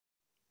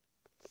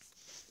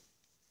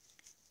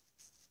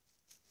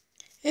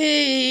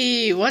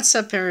Hey, what's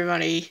up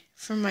everybody?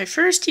 For my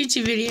first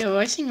YouTube video,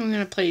 I think I'm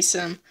going to play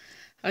some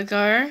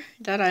agar.io.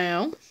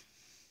 I'm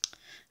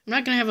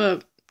not going to have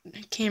a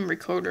cam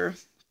recorder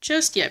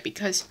just yet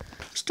because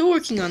I'm still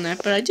working on that,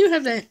 but I do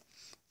have that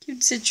cute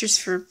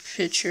Citrisfur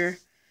picture.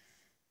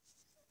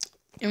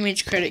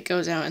 Image credit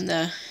goes out in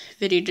the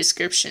video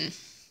description.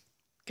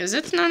 Because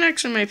that's not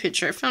actually my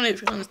picture. I found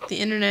it on the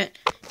internet.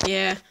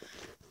 Yeah,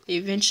 they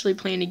eventually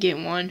plan to get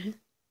one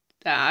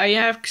that I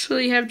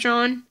actually have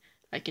drawn.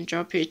 I can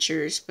draw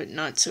pictures, but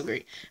not so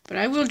great. But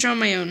I will draw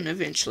my own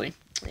eventually.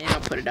 And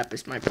I'll put it up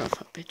as my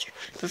profile picture.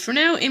 But for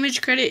now,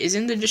 image credit is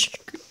in the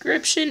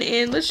description.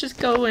 And let's just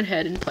go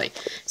ahead and play.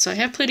 So I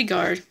have played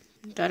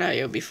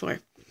agar.io before.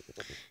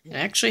 And I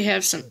actually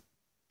have some...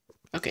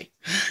 Okay.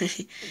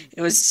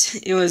 it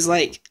was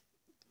like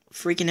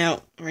freaking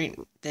out right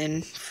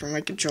then for my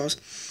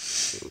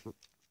controls.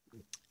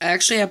 I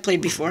actually have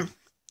played before.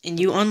 And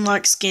you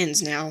unlock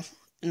skins now.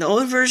 In the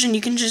old version,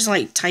 you can just,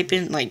 like, type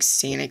in, like,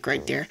 Sonic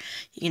right there.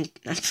 You can,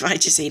 I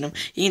just hate them.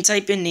 You can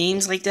type in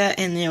names like that,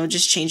 and it'll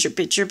just change your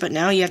picture, but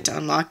now you have to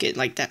unlock it,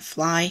 like that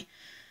fly,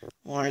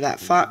 or that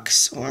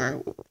fox,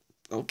 or,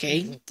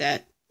 okay,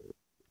 that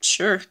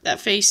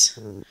face,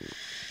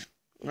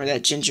 or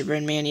that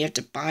gingerbread man. You have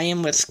to buy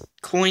him with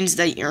coins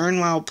that you earn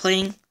while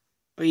playing,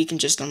 or you can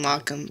just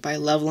unlock them by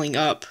leveling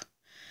up.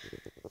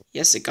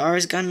 Yes, Agar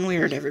has gotten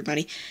weird,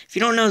 everybody. If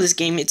you don't know this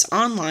game, it's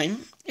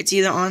online. It's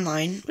either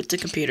online with the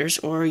computers,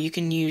 or you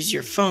can use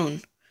your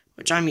phone,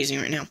 which I'm using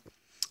right now.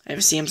 I have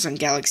a Samsung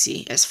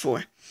Galaxy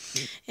S4.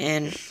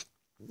 And,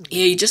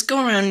 yeah, you just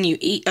go around and you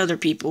eat other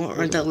people,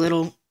 or the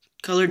little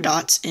colored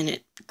dots, and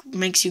it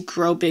makes you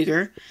grow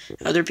bigger.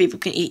 Other people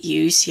can eat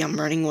you. See, I'm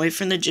running away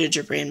from the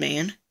gingerbread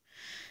man.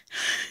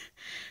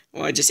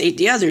 Well, I just ate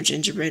the other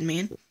gingerbread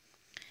man.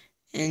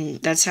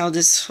 And that's how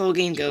this whole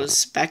game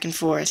goes, back and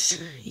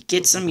forth. You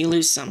get some, you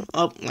lose some.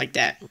 Oh, like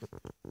that.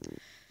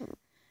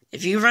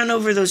 If you run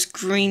over those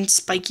green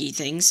spiky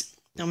things,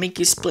 they'll make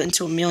you split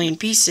into 1,000,000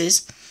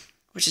 pieces,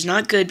 which is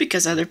not good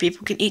because other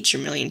people can eat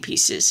your 1,000,000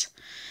 pieces.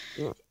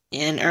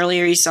 And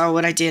earlier you saw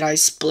what I did. I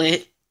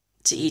split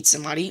to eat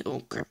somebody.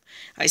 Oh, crap.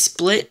 I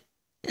split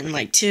in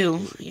like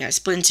two. Yeah, I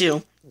split in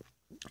two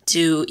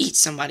to eat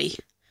somebody.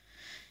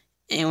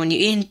 And when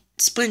you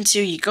split in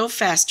two, you go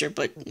faster,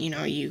 but, you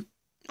know, you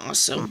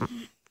also...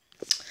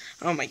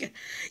 Oh my god.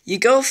 You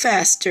go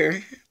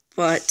faster,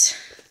 but...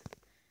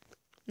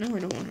 No, I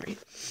don't want to read.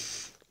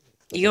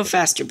 You go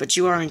faster, but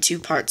you are in two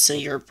parts, so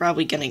you're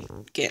probably gonna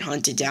get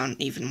hunted down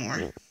even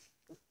more.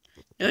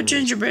 No,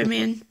 gingerbread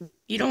man.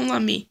 You don't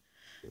love me.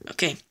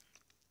 Okay.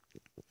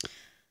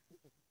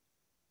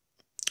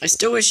 I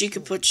still wish you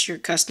could put your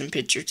custom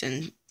pictures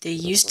in. They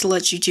used to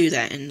let you do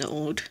that in the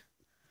old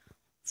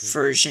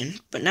version,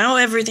 but now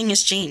everything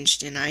has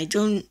changed, and I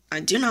do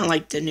not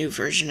like the new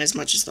version as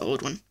much as the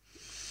old one.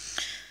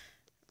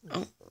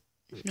 Oh,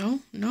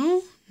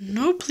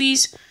 no,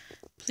 please,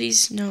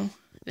 no,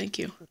 thank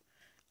you.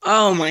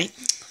 Oh my.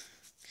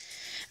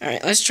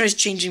 Alright, let's try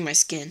changing my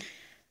skin.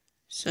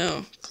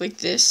 So, click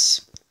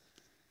this.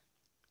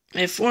 I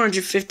have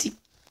 450,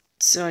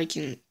 so I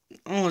can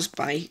almost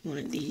buy one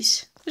of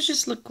these. Let's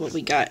just look what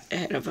we got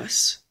ahead of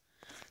us.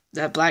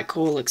 That black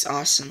hole looks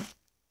awesome.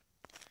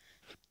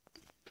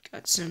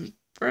 Got some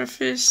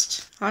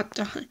breakfast, hot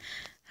dog,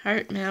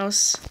 heart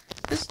mouse,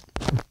 this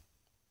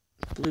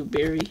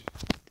blueberry,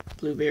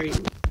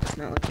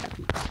 not look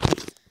happy.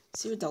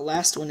 See what the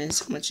last one is,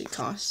 how much it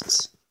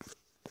costs.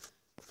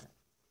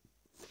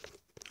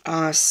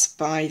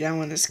 Spy, that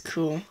one is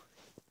cool.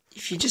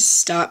 If you just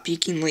stop, you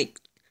can, like,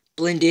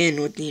 blend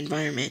in with the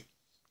environment.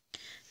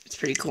 It's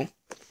pretty cool.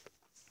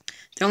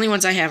 The only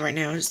ones I have right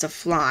now is the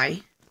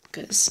fly,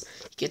 because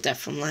you get that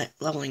from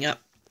leveling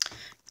up.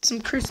 Some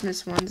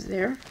Christmas ones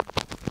there.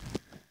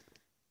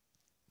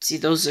 See,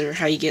 those are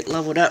how you get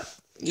leveled up.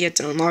 You have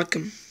to unlock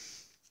them.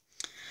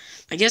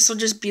 I guess I'll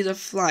just be the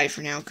fly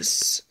for now,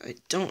 because I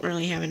don't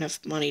really have enough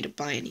money to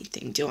buy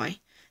anything, do I?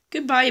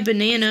 Goodbye,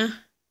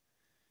 banana.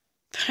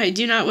 But I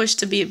do not wish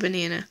to be a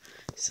banana.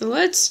 So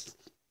let's...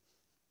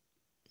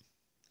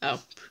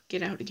 Oh,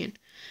 get out again.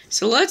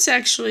 So let's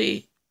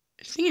actually...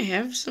 I think I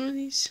have some of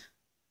these.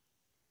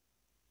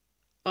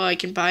 Oh, I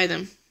can buy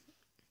them.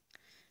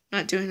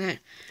 Not doing that.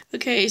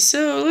 Okay,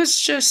 so let's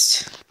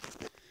just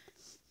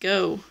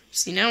go.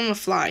 See, now I'm a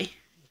fly.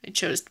 I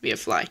chose to be a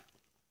fly.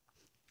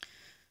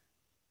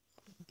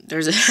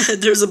 There's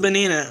a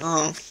banana.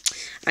 Oh,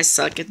 I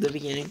suck at the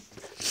beginning.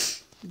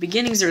 The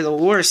beginnings are the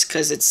worst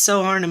because it's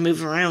so hard to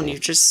move around. You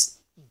just...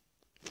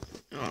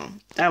 Oh,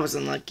 that was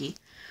unlucky.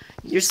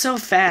 You're so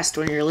fast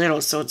when you're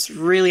little, so it's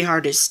really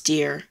hard to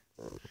steer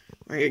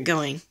where you're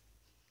going.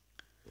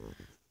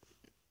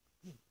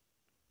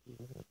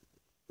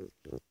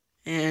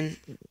 And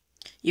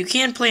you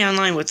can play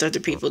online with other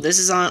people. This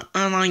is an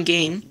online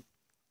game.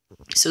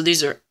 So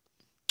these are...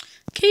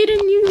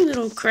 Caden, you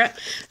little crap.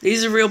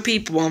 These are real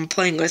people I'm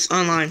playing with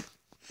online.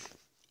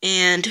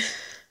 And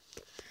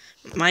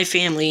my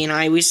family and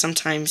I, we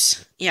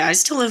sometimes... Yeah, I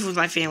still live with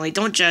my family.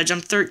 Don't judge.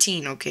 I'm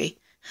 13, okay?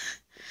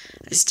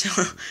 I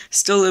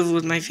still live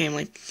with my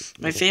family.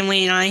 My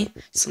family and I,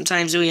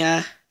 sometimes we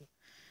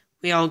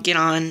all get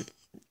on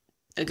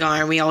a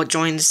gar, we all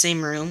join the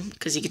same room,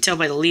 because you can tell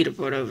by the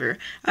leaderboard over.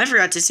 I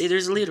forgot to say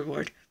there's a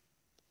leaderboard.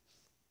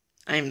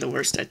 I am the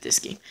worst at this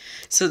game.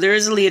 So there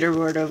is a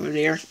leaderboard over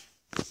there,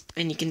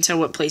 and you can tell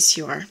what place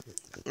you are.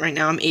 Right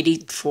now I'm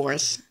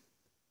 84th.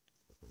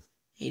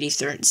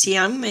 83rd. See,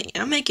 I'm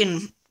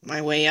making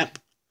my way up.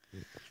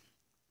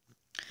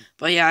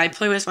 But yeah, I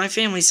play with my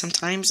family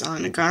sometimes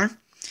on a car,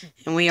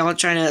 and we all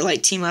try to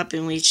like team up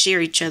and we share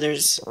each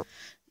other's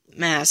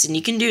maps, and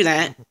you can do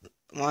that.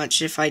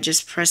 Watch, if I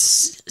just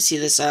press, see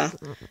this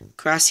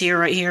crosshair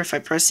right here, if I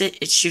press it,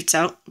 it shoots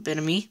out a bit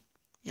of me,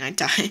 and I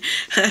die.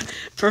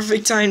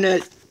 Perfect time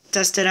to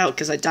test it out,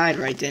 because I died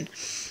right then.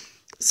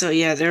 So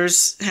yeah,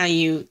 there's how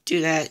you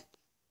do that.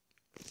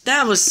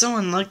 That was so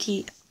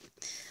unlucky.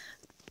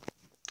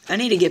 I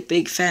need to get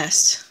big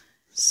fast,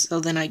 so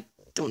then I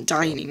don't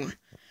die anymore.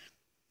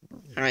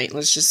 Alright,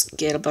 let's just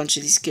get a bunch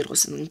of these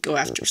Skittles and then go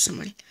after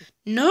somebody.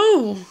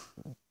 No!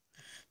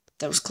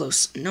 That was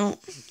close. No.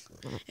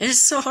 It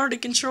is so hard to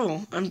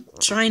control. I'm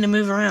trying to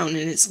move around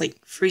and it's like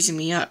freezing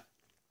me up.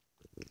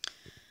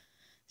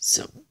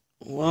 So,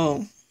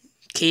 whoa.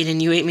 Caden,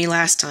 you ate me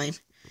last time.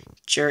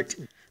 Jerk.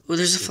 Oh,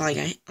 there's a fly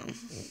guy. Oh.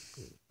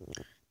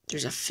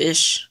 There's a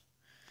fish.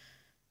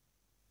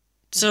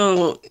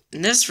 So,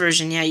 in this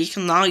version, yeah, you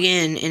can log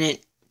in and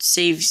it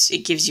gives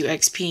you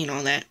XP and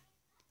all that.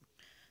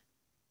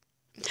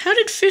 How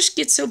did fish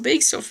get so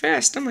big so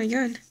fast? Oh my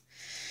god.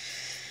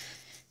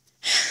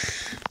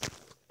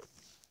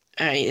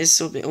 Alright, it's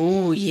so big.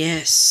 Oh,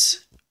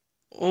 yes.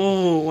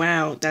 Oh,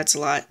 wow. That's a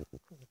lot.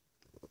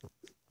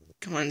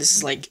 Come on, this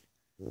is like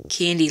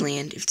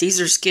Candyland. If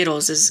these are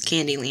Skittles, this is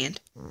Candyland.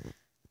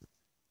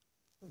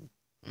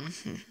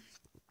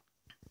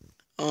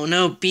 Oh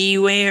no,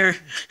 beware.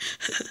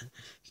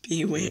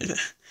 Beware.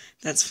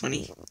 That's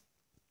funny.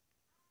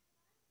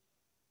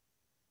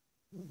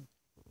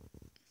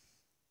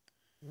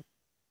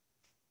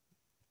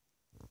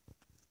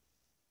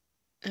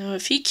 Oh,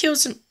 if he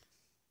kills him...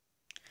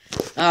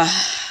 Alright,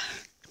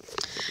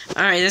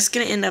 that's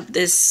gonna end up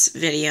this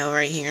video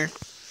right here.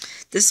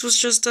 This was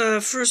just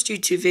a first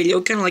YouTube video,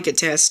 kind of like a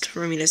test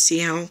for me to see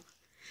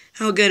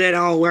how good it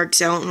all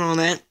works out and all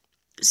that.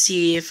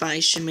 See if I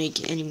should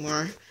make any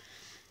more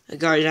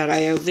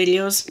Guard.io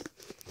videos.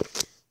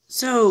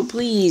 So,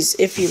 please,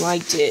 if you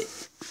liked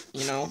it,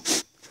 you know,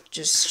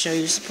 just show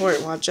your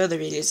support, watch other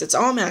videos. That's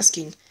all I'm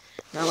asking.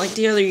 Not like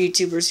the other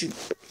YouTubers who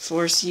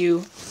force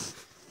you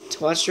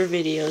to watch their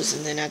videos,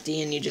 and then at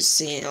the end you just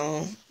say,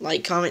 oh,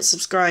 like, comment,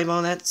 subscribe,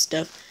 all that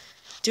stuff.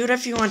 Do it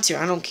if you want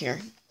to, I don't care.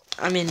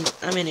 I'm in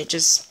it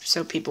just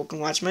so people can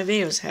watch my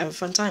videos, have a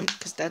fun time,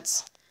 because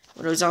that's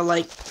what it was all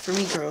like for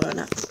me growing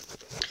up.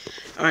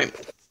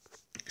 Alright,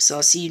 so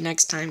I'll see you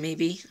next time,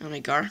 maybe, on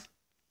a gar.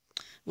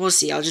 We'll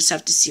see, I'll just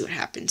have to see what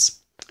happens.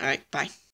 Alright, bye.